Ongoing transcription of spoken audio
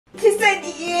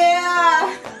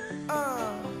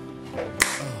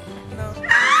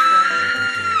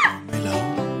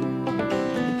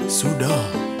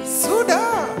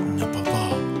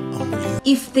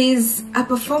if there's a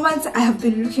performance I have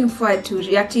been looking forward to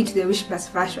reacting to the Wish Bus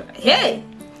version, hey,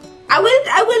 I will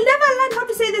never learn how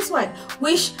to say this one,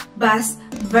 Wish Bus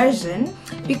version,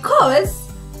 because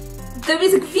the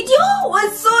music video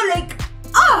was so like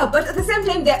but at the same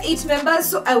time there are 8 members,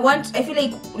 so I feel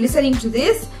like listening to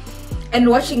this and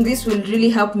watching this will really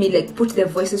help me like put their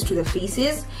voices to the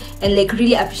faces and like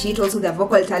really appreciate also their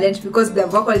vocal talent, because their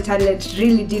vocal talent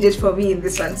really did it for me in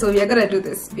this one. So we are gonna do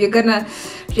this. We are gonna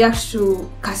react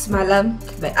to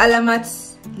KASMALA by Alamat,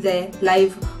 the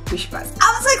live Wish Bus.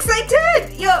 I'm so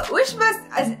excited! Yo, Wish Bus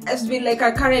has been like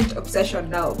a current obsession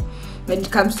now when it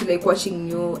comes to like watching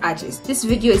new artists. This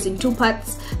video is in 2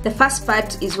 parts. The first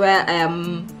part is where I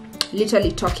am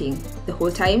literally talking the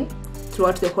whole time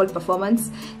throughout the whole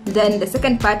performance. Then the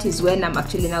second part is when I'm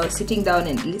actually now sitting down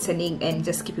and listening and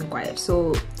just keeping quiet.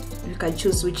 So you can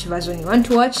choose which version you want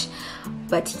to watch.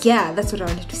 But yeah, that's what I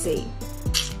wanted to say.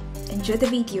 Enjoy the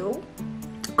video,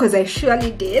 because I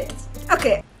surely did.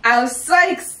 Okay, I'm so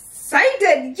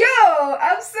excited. Yo,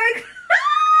 I'm so excited.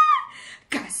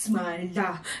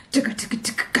 KASMALA,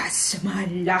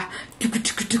 KASMALA,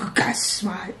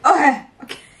 KASMALA.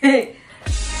 Okay.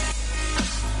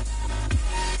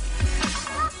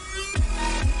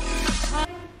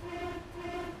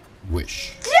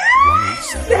 Wish.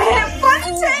 Yes!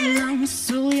 I'm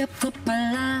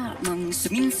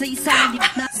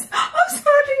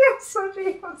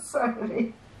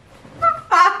sorry.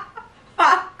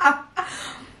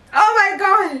 Oh my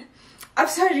god. I'm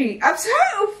sorry.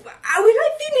 Will I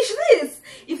finish this?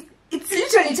 If it's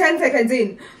literally 10 seconds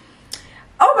in.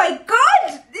 Oh my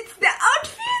god! It's the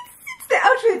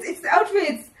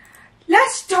outfits.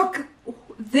 Let's talk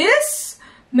this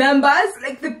members,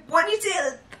 like the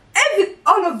ponytail,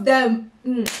 all of them.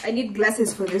 I need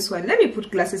glasses for this one. Let me put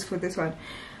glasses for this one.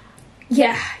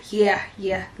 Yeah.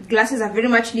 The glasses are very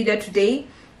much needed today.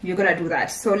 You're gonna do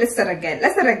that. So let's start again.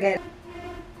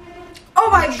 Oh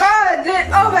my god,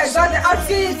 the outfits! That's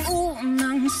his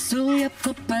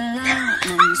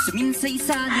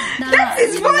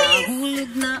voice!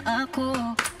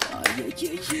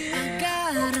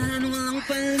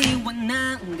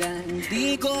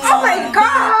 Oh my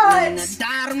god! I'm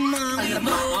sorry.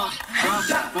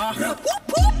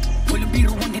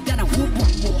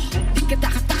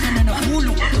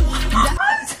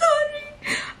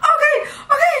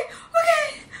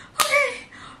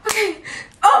 Okay.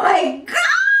 Oh my god!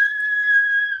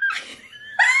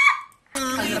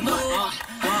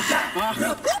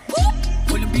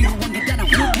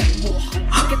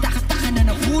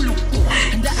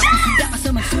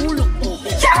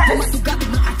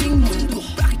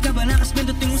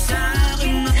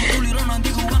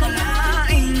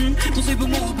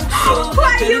 Who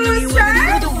are you, sir?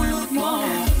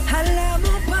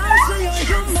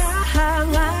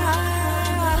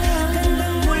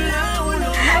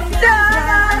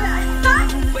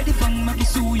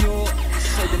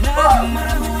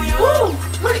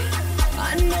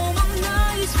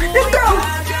 Let's go!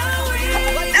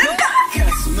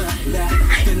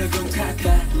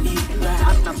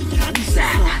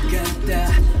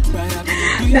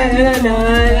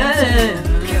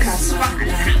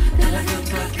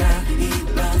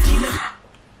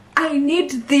 I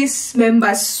need this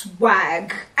member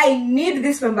swag.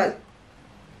 This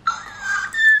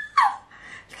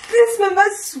member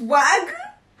swag.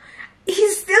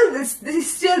 He's still the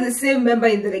same member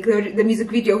in the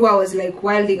music video who I was like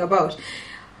wilding about.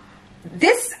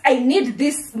 I need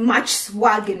this much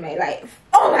swag in my life.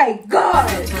 Oh my god!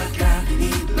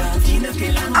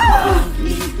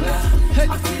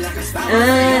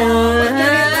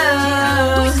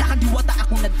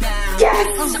 Yes!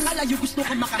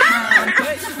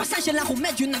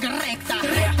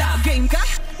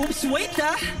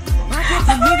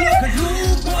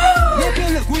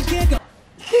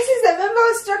 This is the member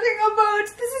I was talking about.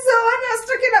 This is the one I was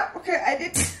talking about. Okay, I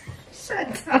did.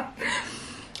 Shut up.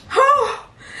 Oh,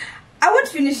 I won't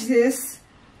finish this.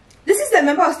 This is the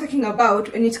member I was talking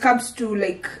about when it comes to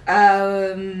like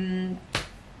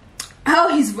how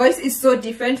his voice is so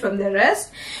different from the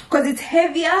rest, because it's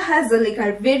heavier, has a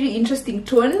very interesting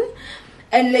tone,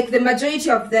 and like the majority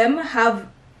of them have,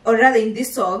 or rather in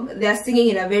this song, they are singing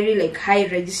in a very like high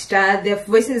register. Their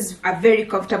voices are very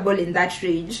comfortable in that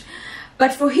range.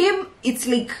 But for him, it's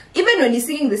like, even when he's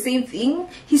singing the same thing,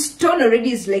 his tone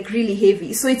already is like really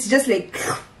heavy. So it's just like,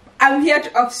 I'm here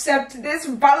to accept this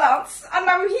balance, and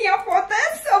I'm here for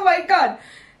this. Oh my god.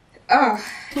 He's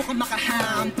saying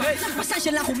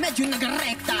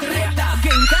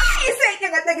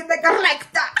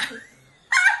nag-recta.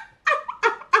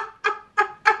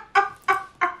 Okay,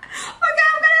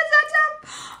 I'm gonna shut up.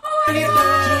 Oh my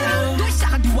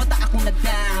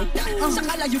god.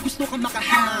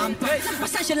 The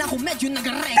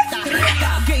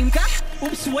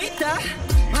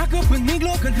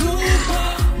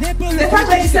fact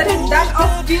that he started that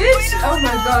off good, oh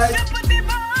my god.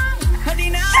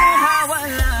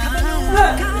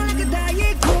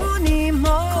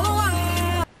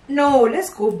 No,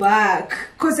 let's go back,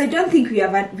 because I don't think we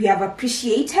have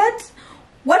appreciated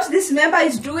what this member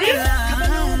is doing.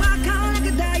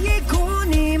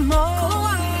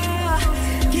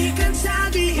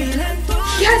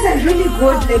 He has a really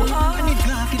good like, oh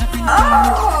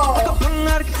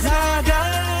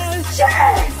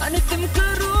yes.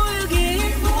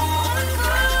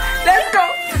 Let's go.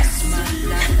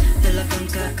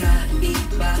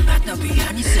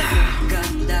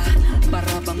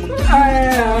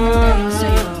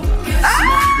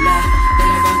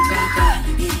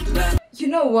 You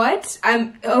know what?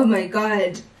 Oh my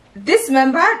god. This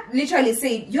member literally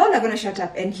said, y'all are gonna shut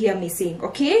up and hear me sing,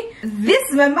 okay?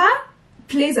 This member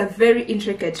plays a very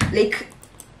intricate, like,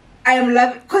 I am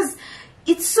loving, because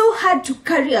it's so hard to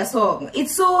carry a song.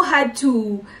 It's so hard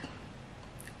to,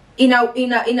 in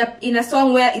a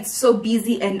song where it's so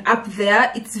busy and up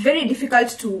there, it's very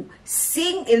difficult to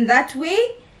sing in that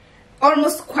way,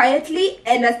 almost quietly,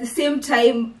 and at the same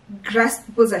time grasp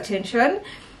people's attention.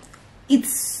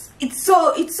 It's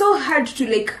so hard to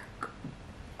like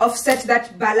offset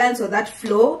that balance or that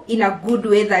flow in a good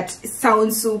way that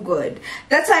sounds so good.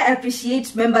 That's why I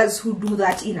appreciate members who do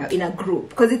that in a group,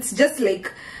 because it's just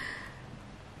like,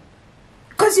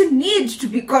 because you need to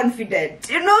be confident,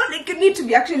 you know, like you need to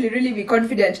be actually really be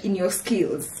confident in your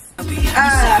skills. That's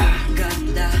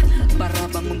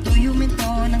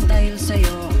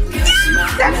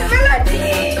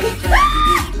melody.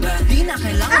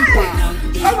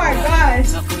 Oh my gosh.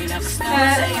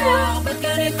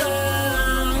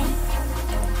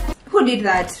 Who did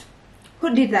that?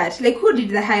 Who did that? Like, who did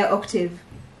the higher octave?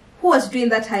 Who was doing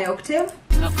that high octave?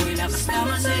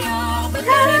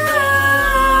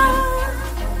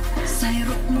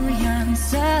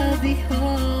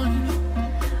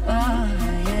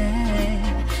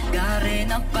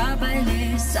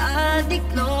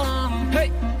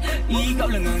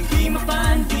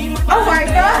 Oh my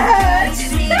god!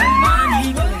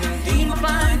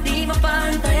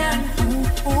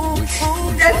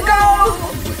 Let's go!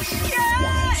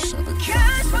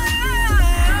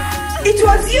 It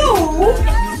was you!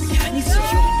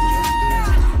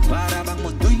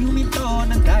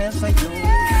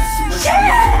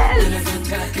 Yes!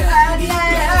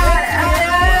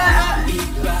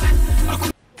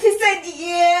 He said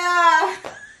yeah!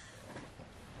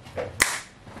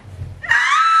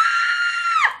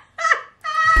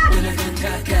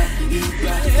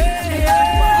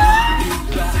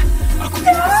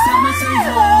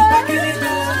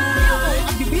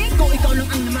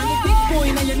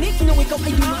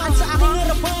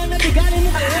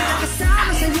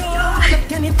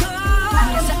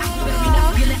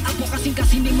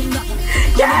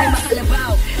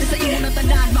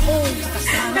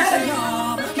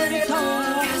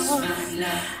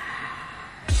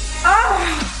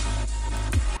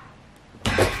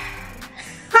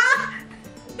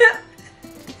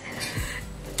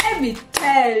 Let me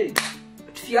tell,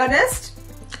 to be honest,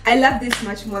 I love this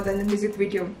much more than the music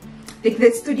video, like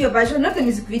the studio version, not the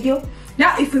music video.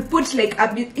 Now if we put like a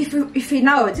bit, if we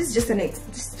now, this is just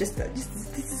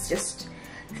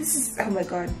oh my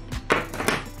god,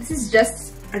 this is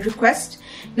just a request.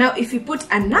 Now if we put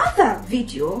another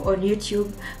video on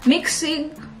YouTube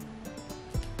mixing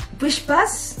Wish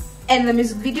Bus and the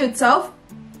music video itself,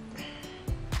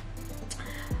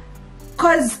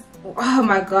 cause oh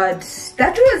my god,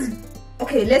 that was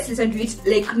okay. Let's listen to it.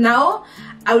 Like now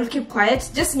I will keep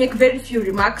quiet, just make very few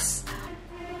remarks.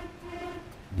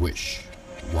 Wish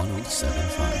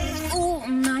 1075.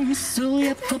 Unang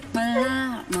suyap ko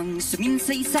pala, mang sungin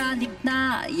sa isalig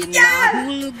na, yan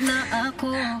nahulog na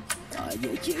ako.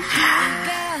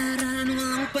 Karan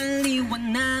walang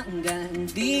paliwanagan,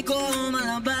 di ko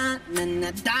malabanan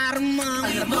na darma.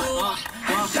 Alam mo,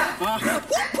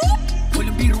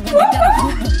 walang biro ang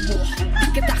nagdarabubo, di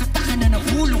katakataka na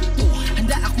nahulog ko.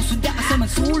 Handa akong sunda ka sa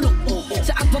mansulok ko,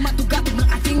 saan pa matugatog ng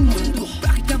ating mundo.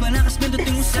 Bakit ka ba nakasbendot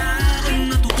yung sa akin?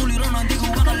 Natutuliro na di ko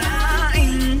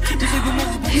akalain.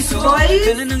 His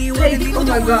voice, like, oh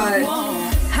my god.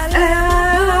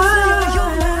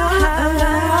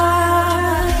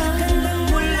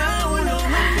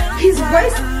 His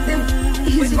voice,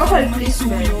 his vocal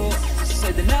placement.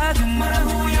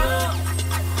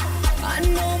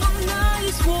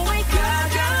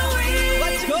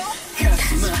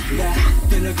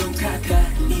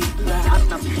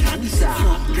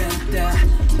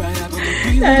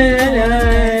 Let's go!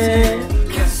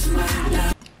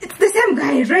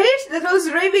 guy, right? That I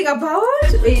was raving about?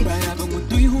 Wait. I don't know what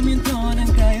that's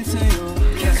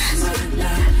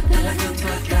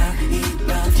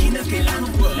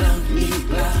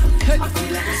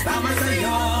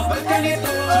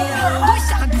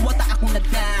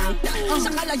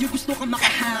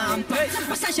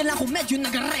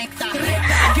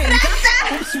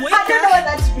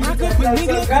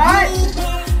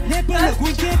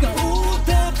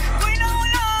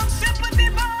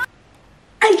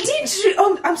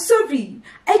I'm sorry.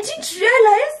 I didn't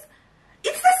realize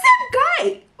it's the same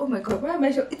guy. Oh my god, why am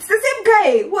I sure? It's the same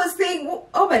guy who was saying,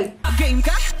 oh my.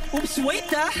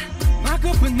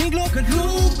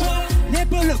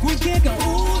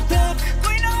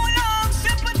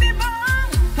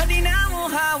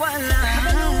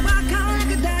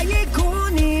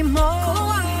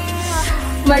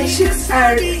 My cheeks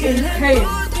are in pain.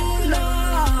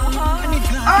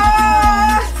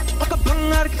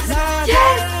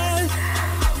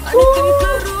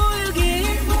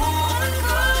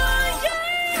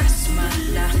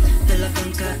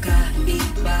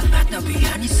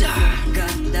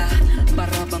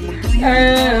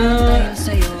 Yes!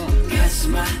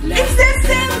 It's the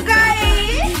same guy!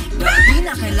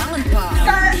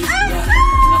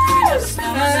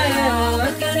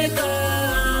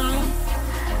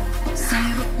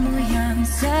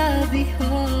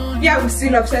 Yeah, I'm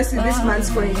still obsessed with this man's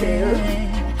ponytail.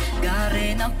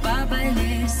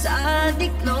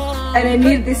 And I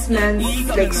need this man's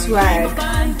like swag.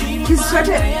 His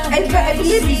sweater, I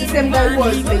believe it's the same guy who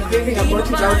was like raving about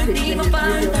his outfit in his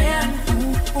video.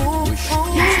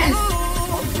 Yes! Oh!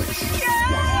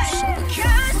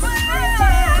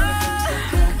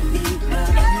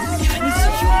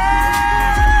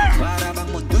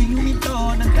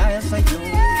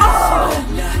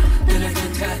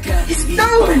 It's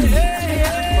stolen!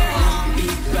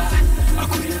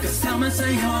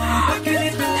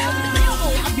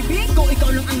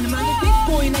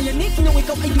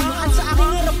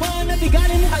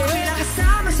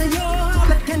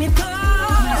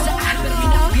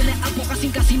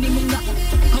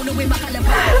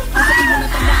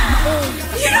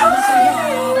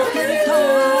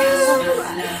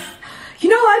 You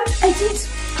know what? I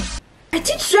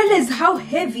didn't realize how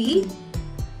heavy.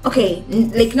 Okay,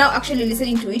 like now actually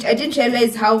listening to it, I didn't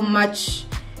realize how much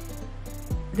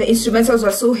the instrumentals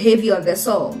were so heavy on the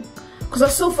song, because I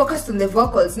was so focused on the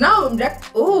vocals. Now I'm like,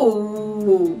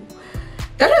 oh,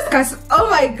 that was oh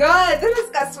my god, that was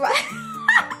KASMALA.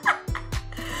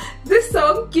 This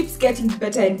song keeps getting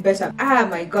better and better. Ah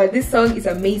my god, this song is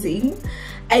amazing,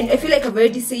 and I feel like I've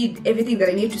already said everything that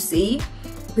I need to say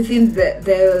within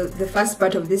the first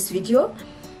part of this video,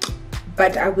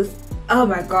 but I was, oh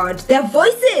my god, their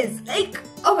voices, like,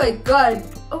 oh my god,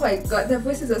 their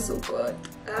voices are so good.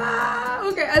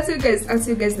 Okay, I'll see you guys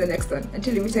in the next one.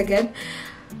 Until we meet again,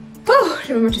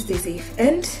 remember to stay safe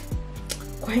and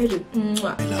quiet.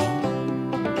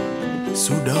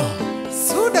 Sudah